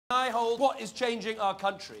I hold what is changing our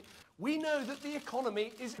country. We know that the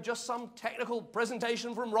economy is just some technical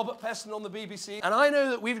presentation from Robert Peston on the BBC, and I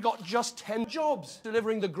know that we've got just 10 jobs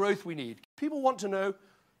delivering the growth we need. People want to know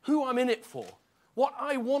who I'm in it for, what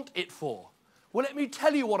I want it for. Well, let me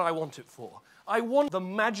tell you what I want it for. I want the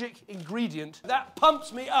magic ingredient that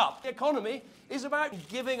pumps me up. The economy is about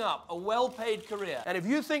giving up a well-paid career. And if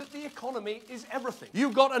you think that the economy is everything,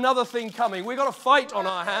 you've got another thing coming. We've got a fight on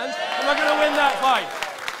our hands, and we're going to win that fight.